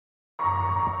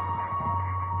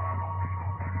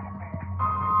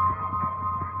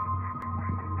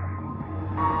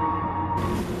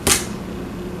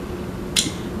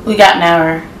We got an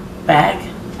hour back,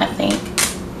 I think.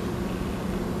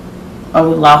 Or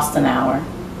we lost an hour.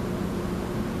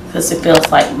 Because it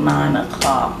feels like 9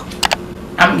 o'clock.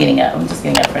 I'm getting up. I'm just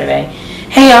getting up for today.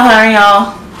 Hey y'all, how are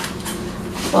y'all?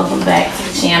 Welcome back to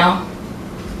the channel.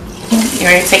 You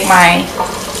ready to take my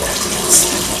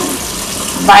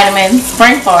vitamins?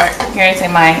 Brain fart. You ready to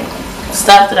take my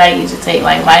stuff that I usually take,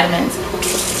 like vitamins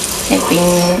and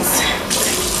things.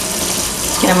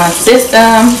 Get in my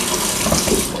system.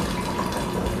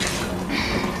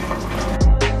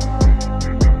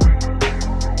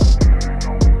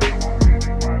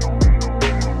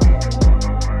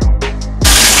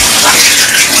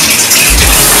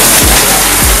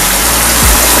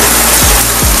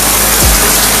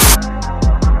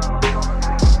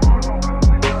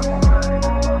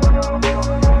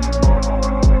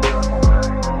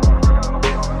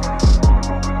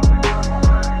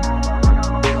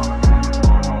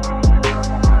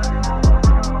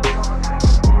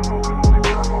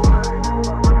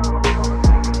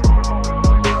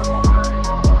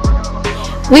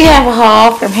 We have a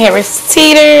haul from Harris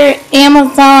Teeter,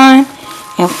 Amazon,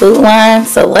 and Food Line,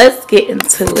 so let's get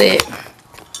into it.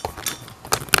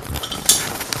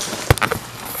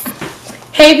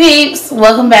 Hey peeps,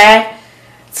 welcome back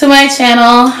to my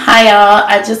channel. Hi y'all,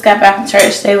 I just got back from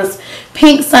church. Today was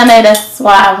Pink Sunday, that's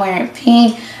why I'm wearing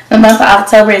pink. The month of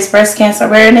October is breast cancer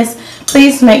awareness.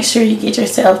 Please make sure you get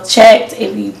yourself checked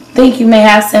if you think you may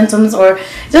have symptoms, or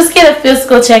just get a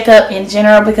physical checkup in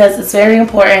general, because it's very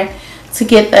important to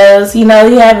get those. You know,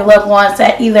 you have your loved ones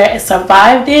that either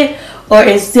survived it or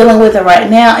is dealing with it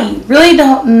right now, and you really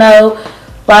don't know,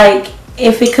 like,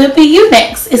 if it could be you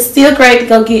next. It's still great to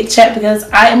go get checked, because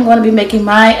I am going to be making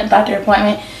my doctor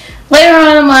appointment later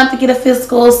on in the month to get a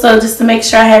physical, so just to make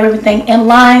sure I have everything in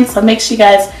line. So make sure you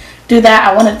guys do that.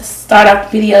 I wanted to start off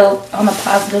the video on a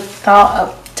positive thought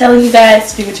of telling you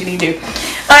guys to do what you need to do.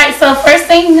 Alright, so first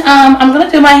thing, I'm going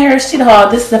to do my Harris Teeter haul.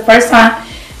 This is the first time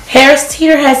Harris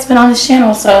Teeter has been on this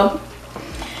channel, so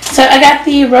I got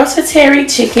the rotisserie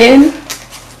chicken.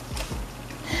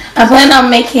 I plan on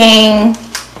making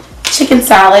chicken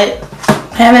salad.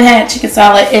 I haven't had chicken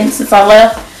salad since I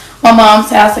left my mom's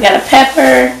house. I got a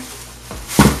pepper.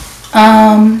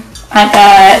 I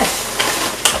got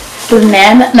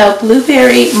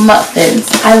blueberry muffins.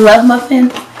 I love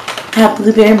muffins. I have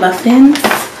blueberry muffins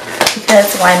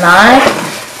because why not?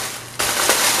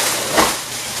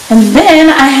 And then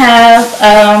I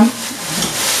have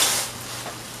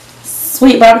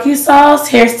sweet barbecue sauce,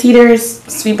 Harris Teeter's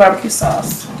sweet barbecue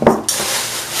sauce.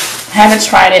 I haven't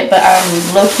tried it, but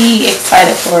I'm low-key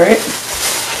excited for it.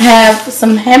 I have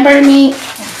some hamburger meat.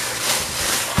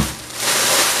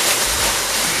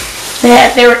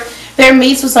 Their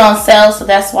meats was on sale, so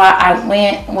that's why I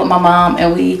went with my mom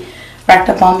and we racked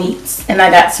up on meats. And I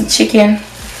got some chicken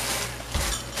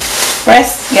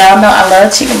breast. Y'all know I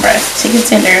love chicken breast, chicken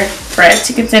tender breast,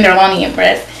 chicken tenderloin and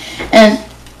breast.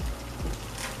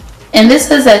 And this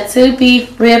is a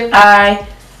 2-beef rib eye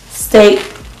steak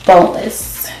boneless.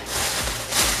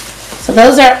 So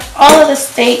those are all of the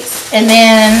steaks and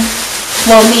then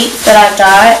meats that I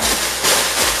got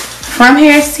from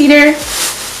Harris Teeter.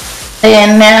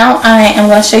 And now I am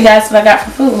going to show you guys what I got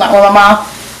from Food Line. Well, my mom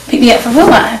picked me up from Food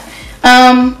Line.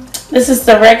 This is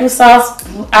the regular sauce.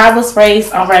 I was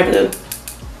raised on regular.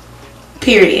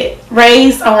 Period.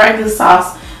 Raised on regular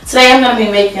sauce. Today I'm going to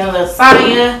be making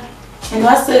lasagna. And do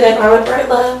I still got garlic bread,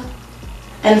 love?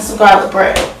 And some garlic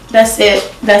bread. That's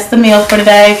it. That's the meal for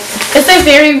today. It's a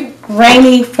very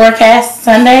rainy forecast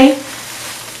Sunday.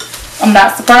 I'm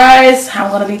not surprised. I'm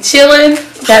going to be chilling.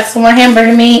 Got some more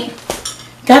hamburger meat.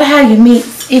 Gotta have your meat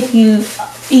if you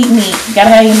eat meat. Gotta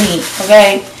have your meat,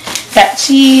 okay? Got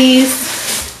cheese,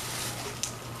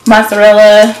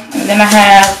 mozzarella, and then I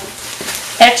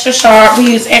have extra sharp.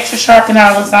 We use extra sharp in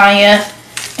our lasagna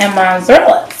and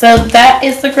mozzarella. So that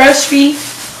is the grocery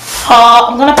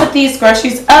haul. I'm gonna put these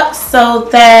groceries up so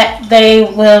that they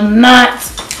will not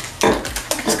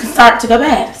start to go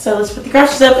bad. So let's put the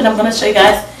groceries up, and I'm gonna show you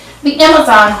guys the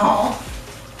Amazon haul.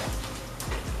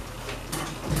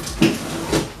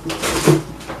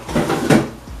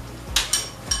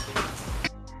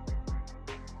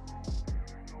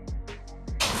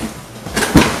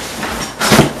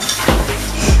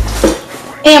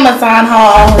 Amazon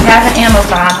haul. We have an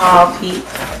Amazon haul, Pete.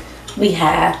 We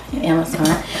have an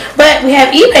Amazon. But we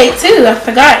have eBay too. I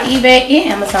forgot eBay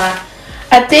and Amazon.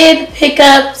 I did pick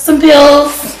up some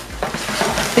pills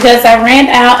because I ran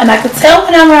out, and I could tell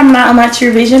whenever I'm not on my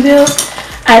True Vision pills,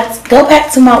 I go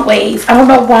back to my ways. I don't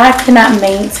know why I cannot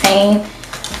maintain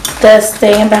the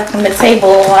staying back on the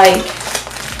table. Like,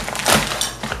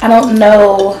 I don't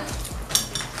know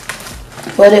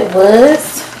what it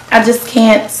was. I just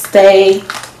can't stay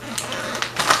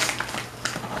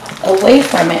away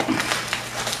from it.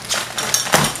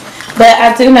 But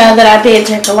I do know that I did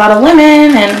drink a lot of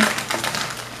lemon and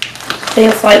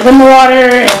things like lemon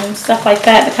water and stuff like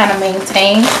that to kind of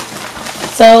maintain.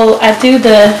 So I do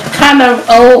the kind of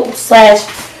old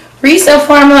 / resale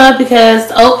formula because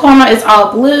the old formula is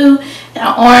all blue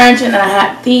and orange, and then I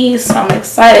have these, so I'm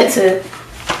excited to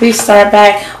restart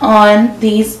back on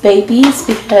these babies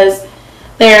because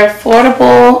they're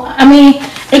affordable. I mean,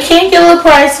 it can get a little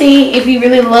pricey if you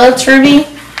really love Truby,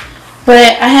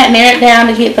 but I had narrowed it down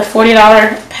to get the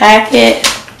 $40 packet.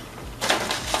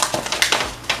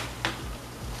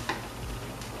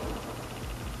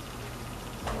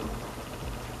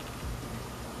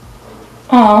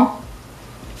 Oh,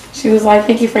 she was like,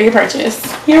 thank you for your purchase.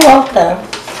 You're welcome.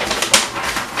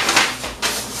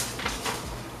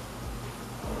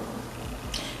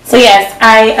 So yes,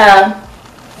 I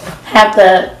have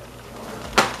the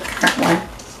current one.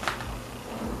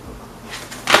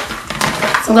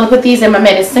 So I'm going to put these in my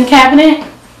medicine cabinet.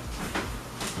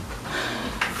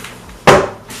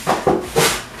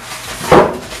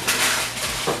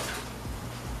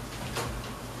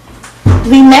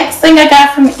 The next thing I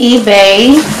got from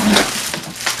eBay,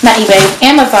 not eBay,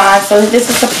 Amazon. So this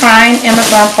is the Prime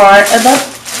Amazon part of the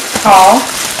haul.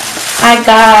 I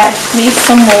got me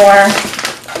some more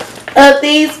of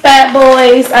these bad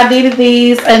boys. I needed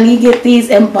these, and you get these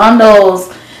in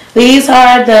bundles. These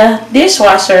are the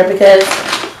dishwasher because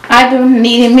I've been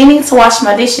meaning to wash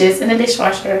my dishes in the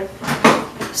dishwasher.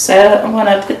 So I'm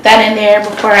gonna put that in there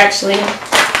before I actually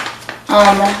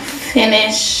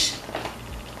finish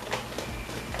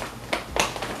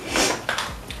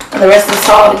the rest of the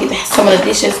haul to get some of the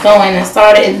dishes going and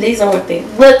started. And these are what they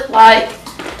look like.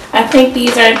 I think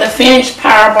these are the finished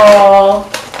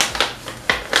Powerball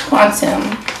Quantum.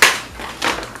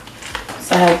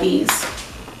 So I have these.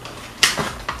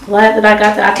 Glad that I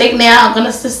got that. I think now I'm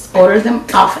gonna just order them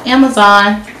off of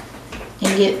Amazon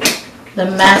and get the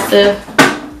massive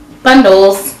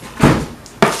bundles.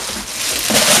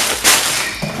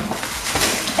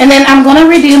 And then I'm gonna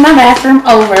redo my bathroom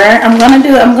over. I'm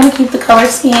gonna keep the color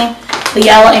scheme, the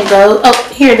yellow and gold.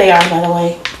 Oh, here they are, by the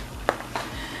way.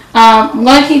 I'm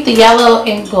gonna keep the yellow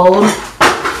and gold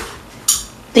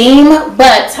theme,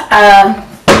 but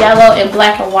yellow and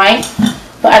black and white.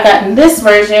 But I got in this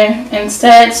version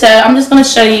instead. So I'm just gonna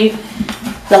show you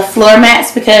the floor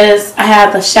mats because I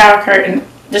have the shower curtain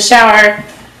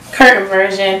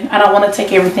version. I don't want to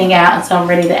take everything out until I'm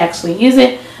ready to actually use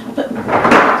it.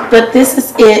 But this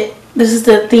is it. This is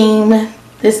the theme.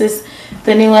 This is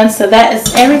the new one. So that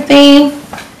is everything.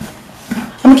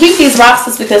 I'm gonna keep these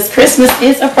boxes because Christmas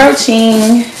is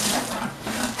approaching.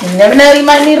 You never know, you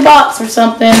might need a box or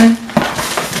something,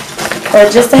 or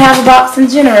just to have a box in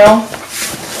general.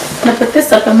 I'm gonna put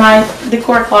this up in my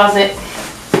decor closet.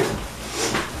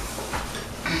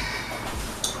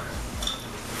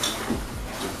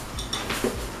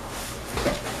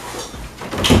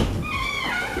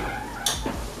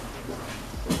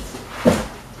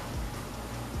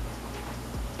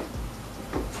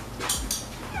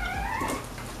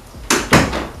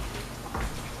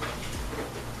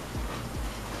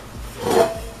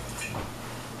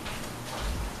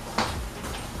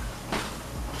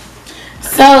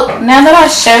 So now that I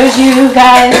showed you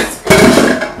guys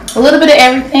a little bit of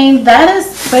everything, that is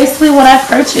basically what I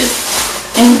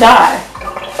purchased and got.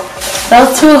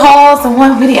 Those 2 hauls in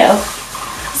 1 video.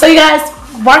 So you guys,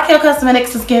 Barkhill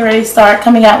Cosmetics is getting ready to start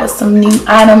coming out with some new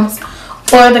items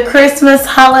for the Christmas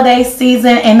holiday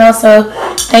season and also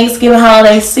Thanksgiving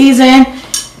holiday season.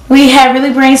 We have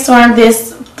really brainstormed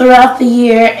this throughout the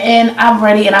year, and I'm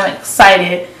ready and I'm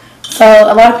excited. So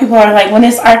a lot of people are like, when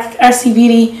is RC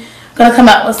Beauty gonna come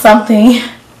out with something?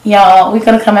 Y'all, we're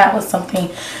gonna come out with something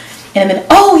in a minute.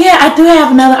 Oh yeah, I do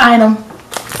have another item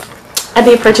I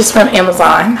did purchase from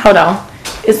Amazon. Hold on,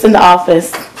 it's in the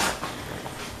office.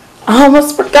 I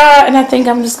almost forgot, and I think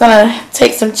I'm just gonna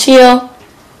take some chill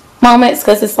moments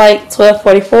because it's like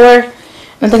 12:44. I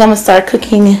think I'm gonna start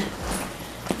cooking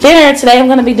dinner today. I'm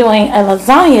gonna be doing a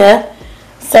lasagna,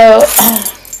 so I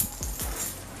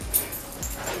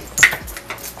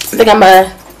think I'm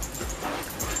gonna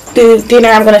do dinner.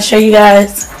 I'm gonna show you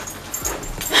guys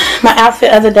my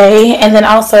outfit of the day, and then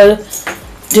also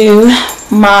do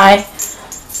my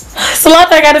salad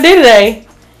I gotta do today,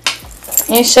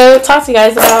 and talk to you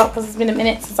guys about, because it's been a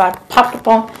minute since I popped up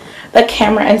on the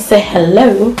camera and said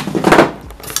hello.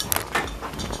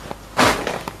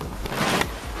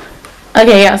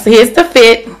 Okay, y'all, so here's the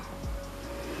fit.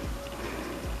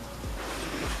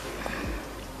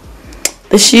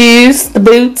 The shoes, the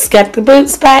boots, got the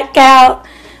boots back out.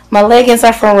 My leggings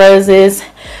are from Roses.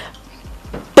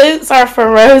 Boots are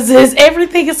for Roses.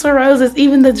 Everything is for Roses,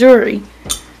 even the jewelry.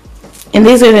 And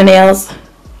these are the nails.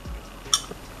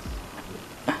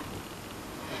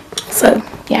 So,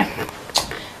 yeah.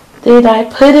 Did I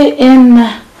put it in?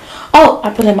 Oh,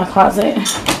 I put it in my closet.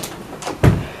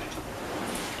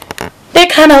 They're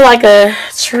kind of like a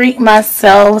treat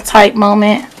myself type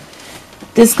moment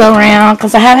this go around,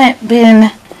 because I haven't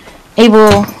been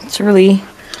able to really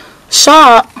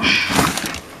shop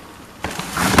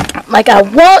like I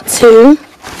want to.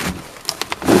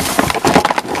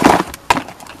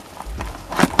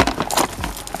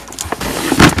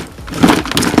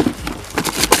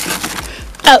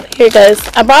 Oh, here it goes.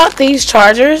 I bought these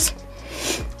chargers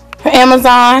from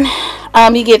Amazon.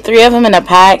 You get 3 of them in a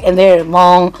pack, and they're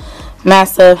long,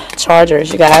 massive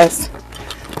chargers, you guys.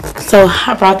 So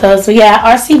I brought those. So yeah,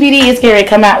 our CBD is getting ready to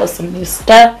come out with some new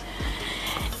stuff,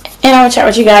 and I'm gonna chat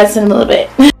with you guys in a little bit.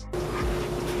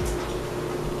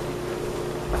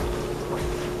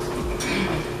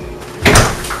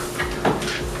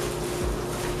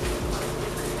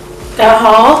 Got a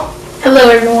haul. Hello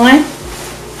everyone.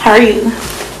 How are you?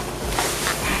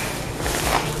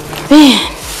 Man.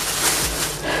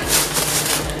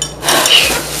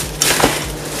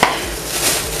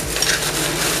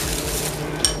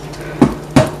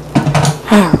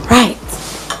 All right.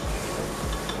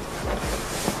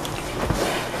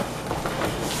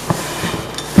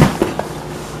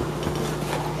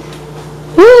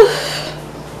 Woo.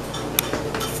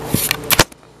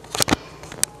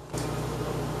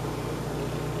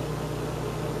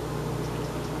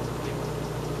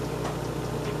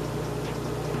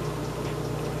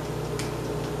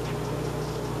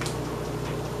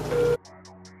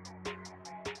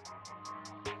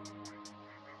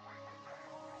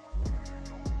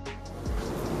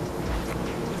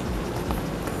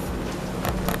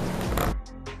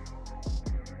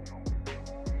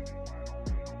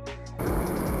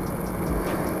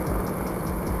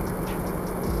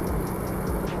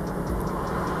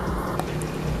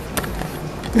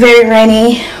 Very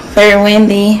rainy, very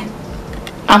windy.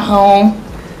 I'm home.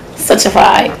 Such a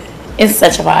vibe. It's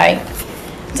such a vibe.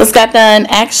 Just got done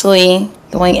actually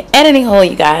doing editing haul,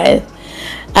 you guys.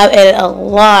 I've edited a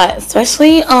lot,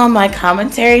 especially on my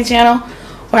commentary channel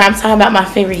where I'm talking about my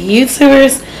favorite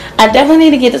YouTubers. I definitely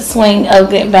need to get the swing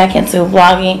of getting back into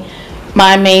vlogging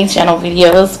my main channel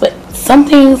videos, but some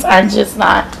things are just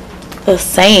not the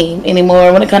same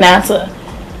anymore when it comes down to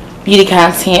beauty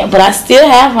content. But I still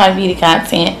have my beauty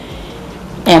content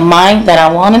and mine that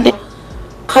I want to do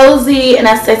cozy, and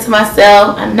I said to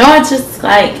myself, I know I just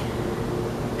like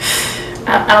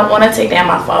I don't want to take down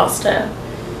my fall stuff.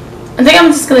 I think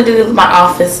I'm just going to do my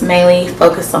office, mainly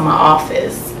focus on my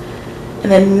office.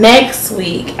 And then next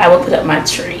week I will put up my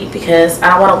tree, because I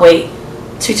don't want to wait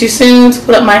too soon to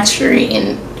put up my tree,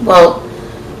 and well,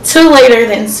 too later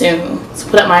than soon to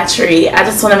put up my tree. I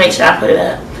just want to make sure I put it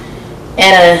up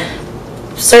at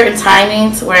a certain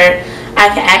timing to where I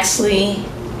can actually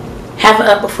have it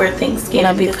up before Thanksgiving.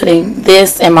 I'll be putting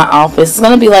this in my office. It's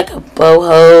going to be like a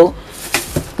boho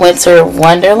winter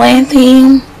wonderland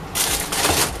theme.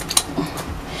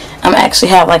 I'm actually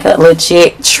have like a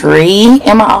legit tree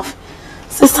in my office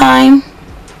this time.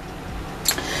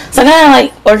 So I gotta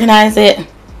like organize it,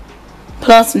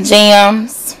 put on some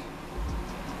jams,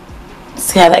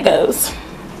 see how that goes.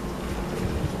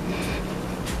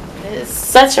 It's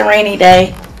such a rainy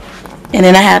day, and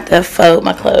then I have to fold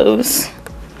my clothes.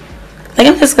 I think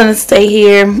I'm just gonna stay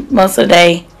here most of the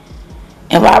day,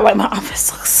 and by the way, my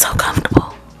office looks so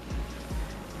comfortable.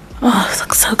 Oh, it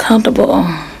looks so comfortable.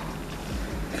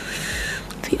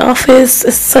 The office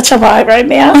is such a vibe right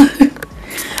now.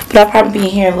 But I'll probably be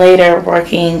here later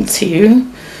working too.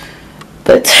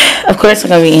 But of course I'm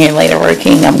gonna be here later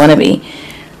working. I'm gonna be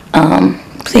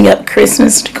putting up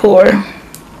Christmas decor.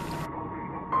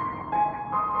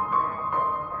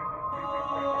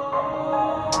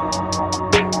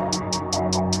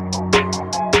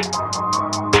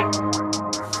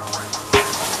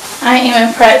 I am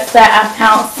impressed that I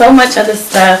found so much of this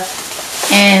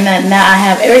stuff, and now I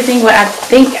have everything where I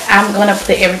think I'm going to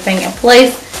put everything in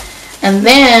place, and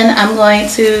then I'm going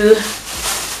to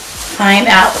find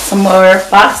out some more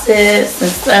boxes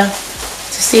and stuff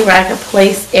to see where I can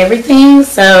place everything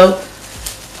so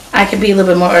I can be a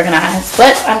little bit more organized.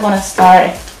 But I'm going to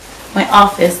start my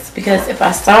office, because if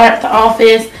I start the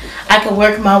office, I can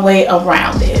work my way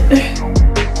around it.